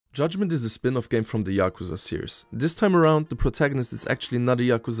Judgment is a spin-off game from the Yakuza series. This time around, the protagonist is actually not a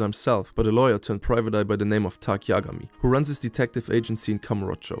Yakuza himself, but a lawyer turned private eye by the name of Taki Yagami, who runs his detective agency in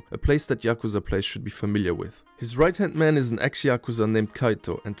Kamurocho, a place that Yakuza players should be familiar with. His right-hand man is an ex-Yakuza named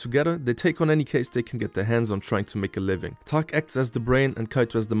Kaito, and together, they take on any case they can get their hands on trying to make a living. Tak acts as the brain and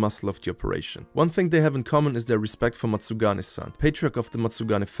Kaito as the muscle of the operation. One thing they have in common is their respect for Matsugane-san, patriarch of the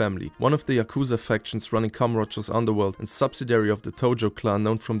Matsugane family, one of the Yakuza factions running Kamurocho's underworld and subsidiary of the Tojo clan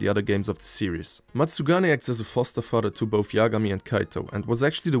known from the other games of the series. Matsugane acts as a foster father to both Yagami and Kaito, and was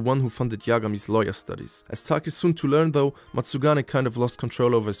actually the one who funded Yagami's lawyer studies. As Tak is soon to learn though, Matsugane kind of lost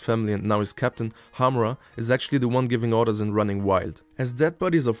control over his family, and now his captain, Hamura, is actually the one giving orders and running wild. As dead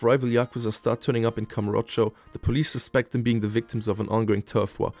bodies of rival Yakuza start turning up in Kamurocho, the police suspect them being the victims of an ongoing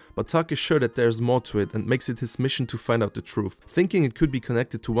turf war, but Tak is sure that there's more to it and makes it his mission to find out the truth, thinking it could be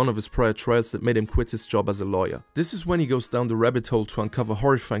connected to one of his prior trials that made him quit his job as a lawyer. This is when he goes down the rabbit hole to uncover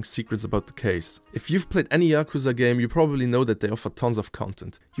horrifying secrets about the case. If you've played any Yakuza game, you probably know that they offer tons of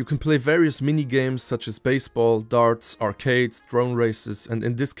content. You can play various mini-games such as baseball, darts, arcades, drone races, and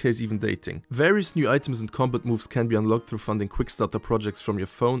in this case even dating. Various new items and combat moves can be unlocked through funding quick starter projects from your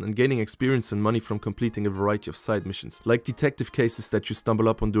phone and gaining experience and money from completing a variety of side missions, like detective cases that you stumble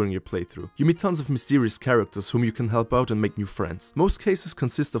upon during your playthrough. You meet tons of mysterious characters whom you can help out and make new friends. Most cases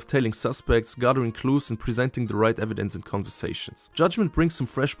consist of tailing suspects, gathering clues and presenting the right evidence in conversations. Judgment brings some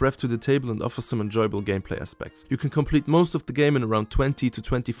fresh breath to the table and offers some enjoyable gameplay aspects. You can complete most of the game in around 20 to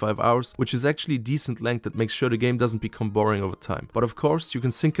 25 hours, which is actually a decent length that makes sure the game doesn't become boring over time. But of course, you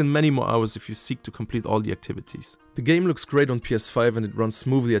can sink in many more hours if you seek to complete all the activities. The game looks great on PS5 and it runs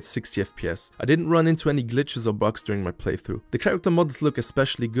smoothly at 60 FPS. I didn't run into any glitches or bugs during my playthrough. The character models look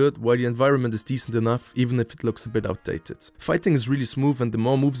especially good, while the environment is decent enough, even if it looks a bit outdated. Fighting is really smooth, and the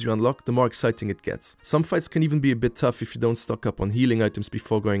more moves you unlock, the more exciting it gets. Some fights can even be a bit tough if you don't stock up on healing items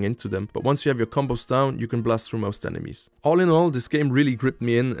before going into them, but once you have your combos down, you can blast through most enemies. All in all, this game really gripped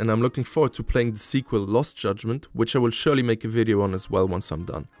me in, and I'm looking forward to playing the sequel, Lost Judgment, which I will surely make a video on as well once I'm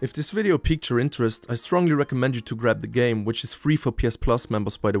done. If this video piqued your interest, I strongly recommend you to grab the game, which is free for PS Plus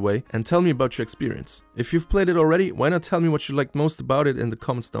members by the way, and tell me about your experience. If you've played it already, why not tell me what you liked most about it in the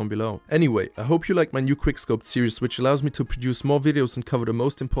comments down below. Anyway, I hope you like my new Quickscoped series, which allows me to produce more videos and cover the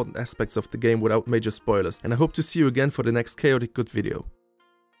most important aspects of the game without major spoilers, and I hope to see you again for the next chaotic good video.